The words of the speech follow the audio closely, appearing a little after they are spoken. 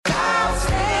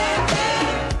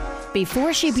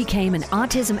Before she became an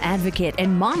autism advocate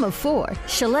and mom of 4,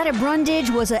 Shaletta Brundage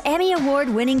was an Emmy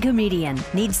Award-winning comedian.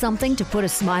 Need something to put a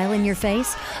smile in your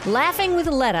face? Laughing with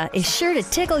Letta is sure to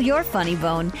tickle your funny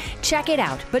bone. Check it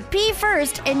out, but pee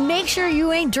first and make sure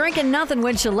you ain't drinking nothing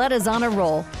when Shaletta's on a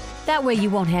roll. That way you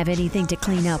won't have anything to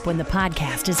clean up when the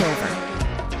podcast is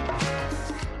over.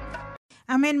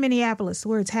 I'm in Minneapolis,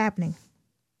 where it's happening,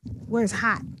 where it's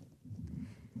hot,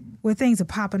 where things are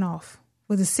popping off,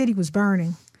 where the city was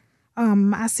burning.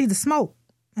 I see the smoke.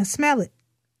 I smell it.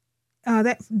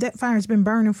 That fire's been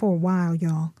burning for a while,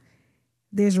 y'all.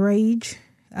 There's rage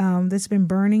that's been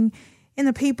burning in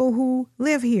the people who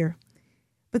live here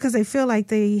because they feel like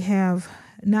they have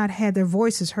not had their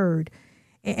voices heard.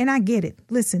 And I get it.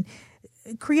 Listen,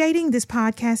 creating this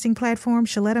podcasting platform,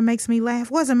 Shaletta Makes Me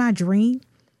Laugh, wasn't my dream.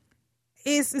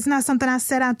 It's not something I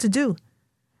set out to do.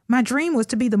 My dream was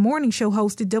to be the morning show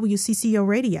host at WCCO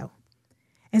Radio.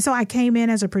 And so I came in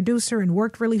as a producer and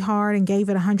worked really hard and gave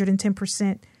it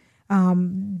 110%.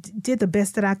 Did the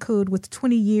best that I could with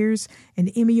 20 years, an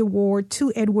Emmy Award,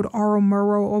 2 Edward R.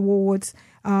 Murrow Awards.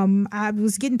 I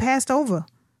was getting passed over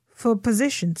for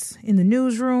positions in the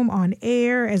newsroom, on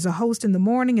air, as a host in the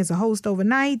morning, as a host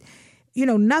overnight. You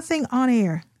know, nothing on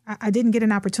air. I didn't get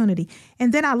an opportunity.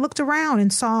 And then I looked around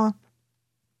and saw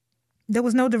there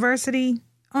was no diversity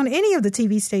on any of the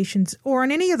TV stations or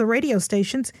on any of the radio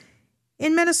stations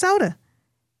in Minnesota.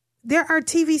 There are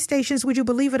TV stations, would you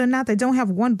believe it or not, that don't have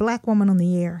one black woman on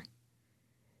the air.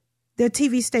 There are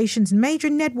TV stations, major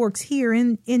networks here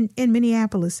in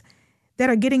Minneapolis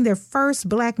that are getting their first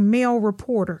black male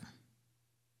reporter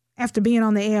after being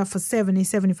on the air for 70,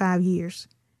 75 years.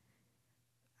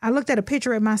 I looked at a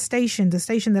picture at my station, the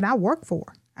station that I work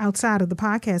for, outside of the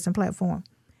podcasting platform,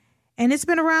 and it's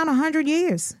been around 100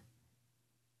 years.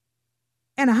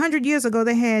 And 100 years ago,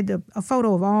 they had a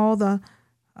photo of all the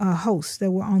hosts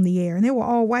that were on the air, and they were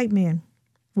all white men.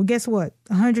 Well, guess what?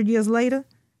 100 years later,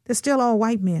 they're still all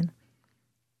white men.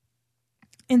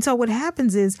 And so what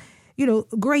happens is, you know,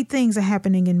 great things are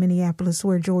happening in Minneapolis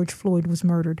where George Floyd was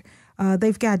murdered.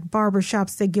 They've got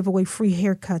barbershops that give away free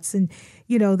haircuts, and,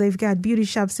 you know, they've got beauty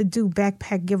shops that do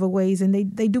backpack giveaways, and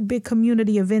they do big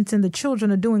community events, and the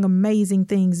children are doing amazing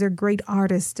things. They're great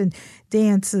artists and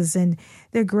dancers, and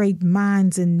they're great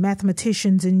minds and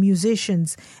mathematicians and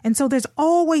musicians. And so there's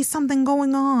always something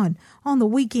going on the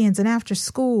weekends and after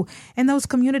school. And those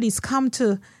communities come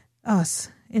to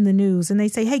us in the news and they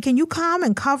say, hey, can you come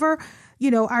and cover, you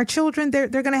know, our children? They're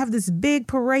going to have this big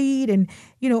parade, and,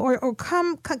 you know, or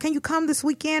can you come this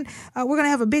weekend? We're going to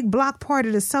have a big block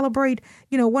party to celebrate,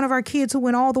 you know, one of our kids who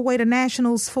went all the way to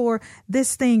nationals for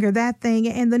this thing or that thing.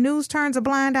 And the news turns a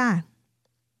blind eye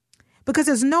because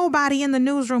there's nobody in the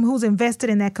newsroom who's invested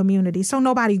in that community. So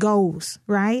nobody goes,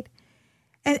 right?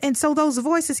 And so those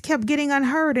voices kept getting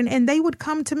unheard, and they would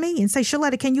come to me and say,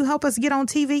 Shaletta, can you help us get on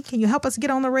TV? Can you help us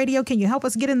get on the radio? Can you help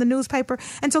us get in the newspaper?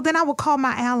 And so then I would call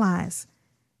my allies,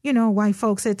 you know, white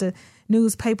folks at the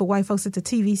newspaper, white folks at the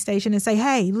TV station, and say,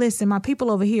 hey, listen, my people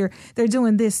over here, they're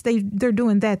doing this, they're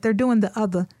doing that, they're doing the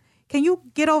other. Can you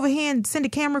get over here and send a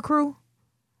camera crew?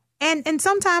 And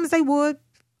sometimes they would,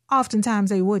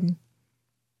 oftentimes they wouldn't.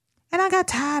 And I got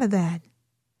tired of that.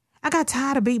 I got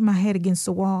tired of beating my head against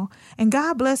the wall. And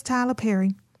God bless Tyler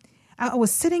Perry. I was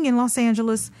sitting in Los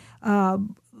Angeles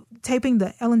taping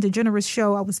the Ellen DeGeneres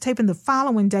show. I was taping the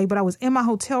following day, but I was in my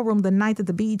hotel room the night that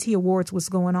the BET Awards was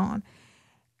going on.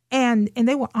 And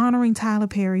they were honoring Tyler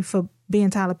Perry for being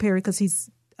Tyler Perry because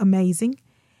he's amazing.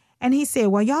 And he said,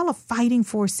 while y'all are fighting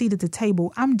for a seat at the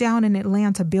table, I'm down in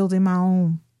Atlanta building my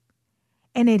own.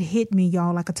 And it hit me,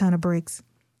 y'all, like a ton of bricks.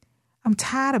 I'm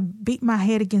tired of beating my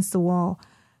head against the wall,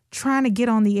 trying to get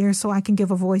on the air so I can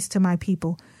give a voice to my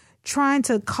people, trying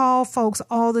to call folks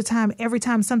all the time, every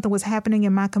time something was happening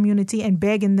in my community, and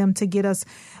begging them to get us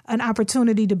an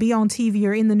opportunity to be on TV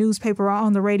or in the newspaper or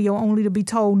on the radio, only to be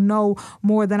told no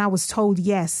more than I was told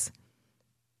yes.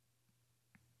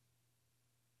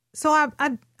 So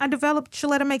I developed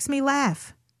Shaletta Makes Me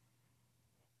Laugh,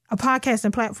 a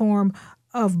podcasting platform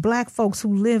of Black folks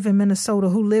who live in Minnesota,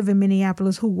 who live in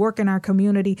Minneapolis, who work in our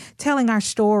community, telling our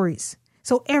stories.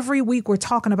 So every week we're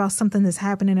talking about something that's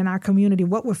happening in our community,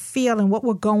 what we're feeling, what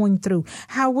we're going through,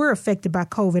 how we're affected by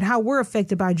COVID, how we're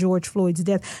affected by George Floyd's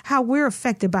death, how we're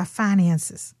affected by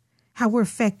finances, how we're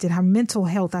affected, our mental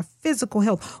health, our physical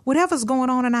health, whatever's going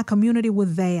on in our community, we're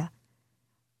there.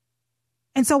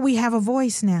 And so we have a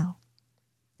voice now.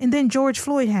 And then George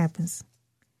Floyd happens.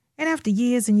 And after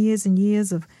years and years and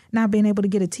years of not being able to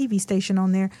get a TV station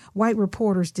on there, white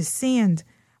reporters descend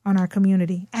on our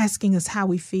community, asking us how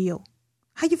we feel.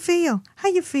 How you feel? How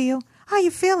you feel? How you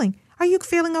feeling? Are you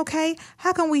feeling okay?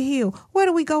 How can we heal? Where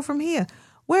do we go from here?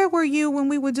 Where were you when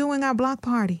we were doing our block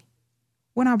party?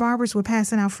 When our barbers were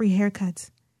passing out free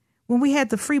haircuts? When we had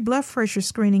the free blood pressure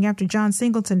screening after John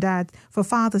Singleton died for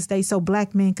Father's Day so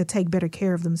black men could take better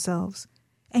care of themselves?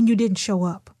 And you didn't show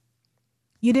up.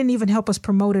 You didn't even help us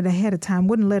promote it ahead of time,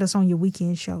 wouldn't let us on your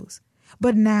weekend shows.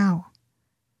 But now,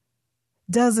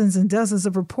 dozens and dozens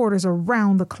of reporters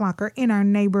around the clock are in our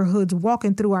neighborhoods,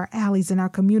 walking through our alleys and our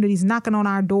communities, knocking on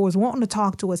our doors, wanting to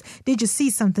talk to us. Did you see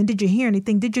something? Did you hear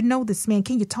anything? Did you know this man?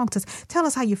 Can you talk to us? Tell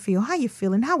us how you feel, how you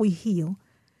feeling, how we heal.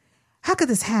 How could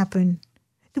this happen?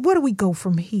 Where do we go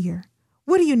from here?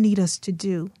 What do you need us to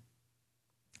do?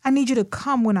 I need you to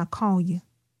come when I call you.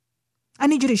 I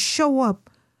need you to show up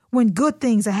when good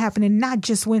things are happening, not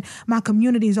just when my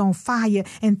community is on fire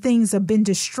and things have been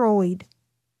destroyed.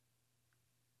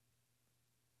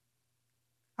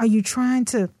 Are you trying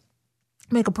to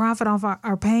make a profit off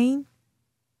our pain?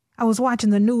 I was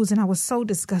watching the news and I was so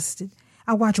disgusted.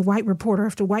 I watched white reporter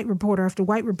after white reporter after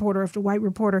white reporter after white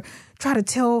reporter try to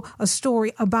tell a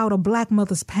story about a black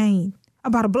mother's pain,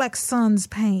 about a black son's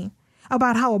pain,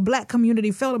 about how a black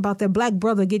community felt about their black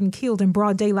brother getting killed in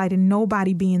broad daylight and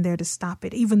nobody being there to stop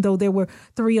it, even though there were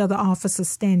 3 other officers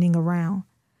standing around,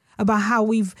 about how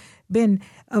we've been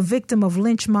a victim of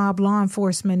lynch mob law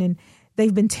enforcement and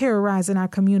they've been terrorizing our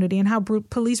community, and how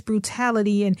police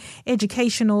brutality and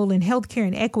educational and healthcare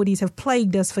inequities have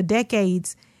plagued us for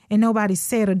decades, and nobody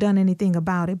said or done anything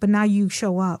about it. But now you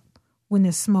show up when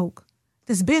there's smoke.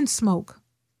 There's been smoke,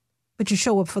 but you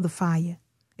show up for the fire.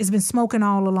 It's been smoking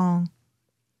all along,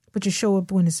 but you show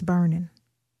up when it's burning.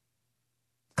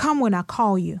 Come when I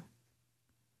call you.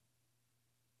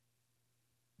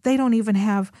 They don't even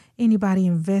have anybody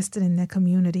invested in their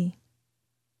community.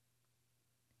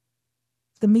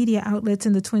 The media outlets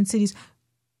in the Twin Cities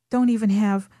don't even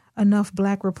have enough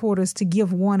black reporters to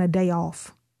give one a day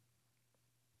off.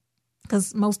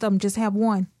 Because most of them just have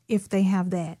one, if they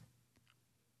have that.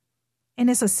 And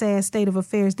it's a sad state of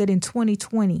affairs that in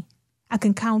 2020, I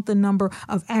can count the number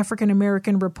of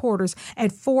African-American reporters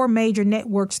at 4 major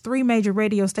networks, 3 major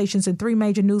radio stations, and 3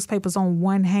 major newspapers on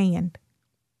one hand.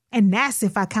 And that's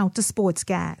if I count the sports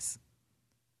guys.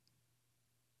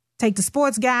 Take the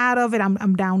sports guy out of it,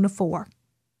 I'm down to 4.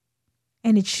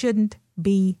 And it shouldn't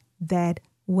be that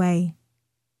way.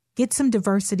 Get some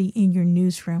diversity in your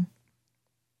newsroom.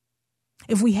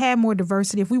 If we had more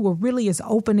diversity, if we were really as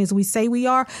open as we say we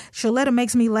are,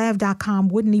 ShalettaMakesMeLaugh.com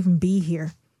wouldn't even be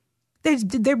here.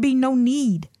 There'd be no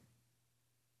need.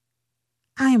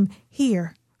 I am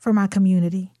here for my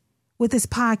community with this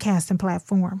podcasting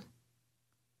platform,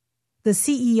 the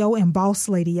CEO and boss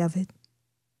lady of it.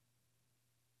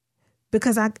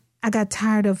 Because I got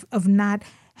tired of not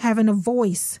having a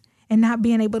voice and not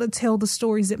being able to tell the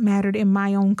stories that mattered in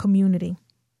my own community.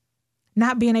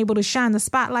 Not being able to shine the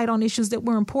spotlight on issues that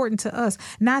were important to us.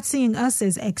 Not seeing us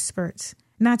as experts.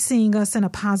 Not seeing us in a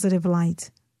positive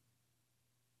light.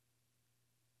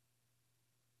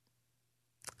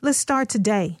 Let's start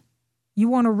today. You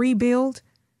want to rebuild?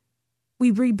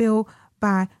 We rebuild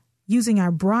by using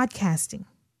our broadcasting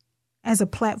as a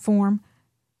platform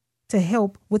to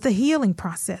help with the healing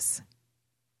process.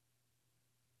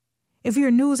 If you're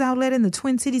a news outlet in the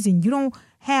Twin Cities and you don't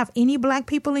have any black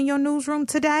people in your newsroom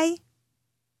today,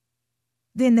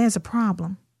 then there's a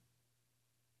problem.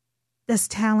 There's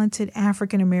talented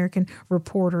African-American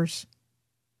reporters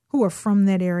who are from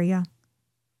that area,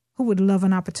 who would love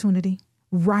an opportunity.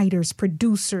 Writers,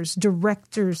 producers,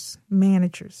 directors,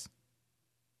 managers.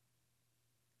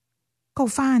 Go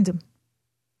find them.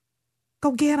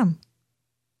 Go get them.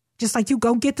 Just like you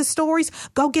go get the stories,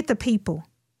 go get the people.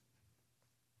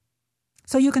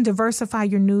 So you can diversify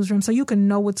your newsroom, so you can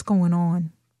know what's going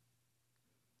on.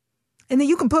 And then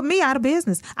you can put me out of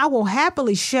business. I will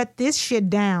happily shut this shit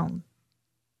down.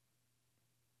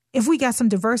 If we got some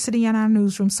diversity in our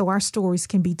newsroom so our stories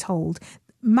can be told.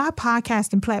 My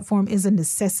podcasting platform is a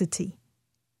necessity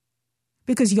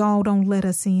because y'all don't let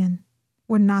us in.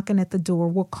 We're knocking at the door.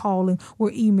 We're calling.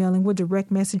 We're emailing. We're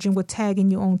direct messaging. We're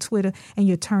tagging you on Twitter, and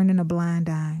you're turning a blind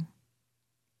eye.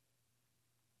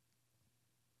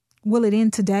 Will it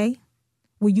end today?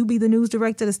 Will you be the news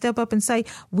director to step up and say,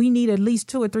 we need at least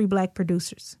 2 or 3 black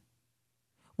producers?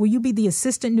 Will you be the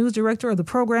assistant news director or the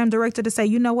program director to say,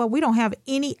 you know what, we don't have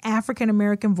any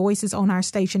African-American voices on our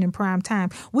station in prime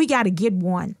time. We got to get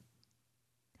one.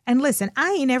 And listen,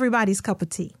 I ain't everybody's cup of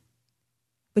tea.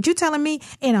 But you telling me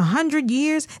in 100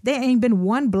 years, there ain't been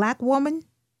one black woman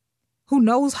who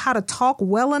knows how to talk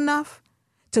well enough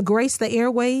to grace the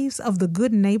airwaves of the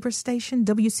Good Neighbor station,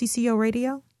 WCCO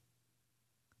Radio?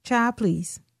 Child,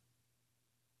 please.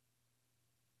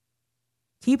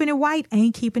 Keeping it white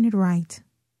ain't keeping it right.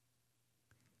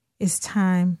 It's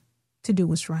time to do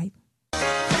what's right.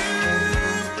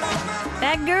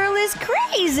 That girl is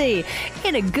crazy,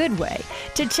 in a good way.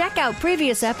 To check out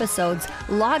previous episodes,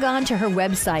 log on to her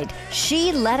website,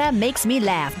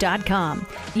 SheLettaMakesMeLaugh.com.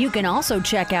 You can also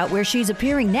check out where she's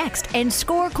appearing next and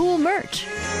score cool merch.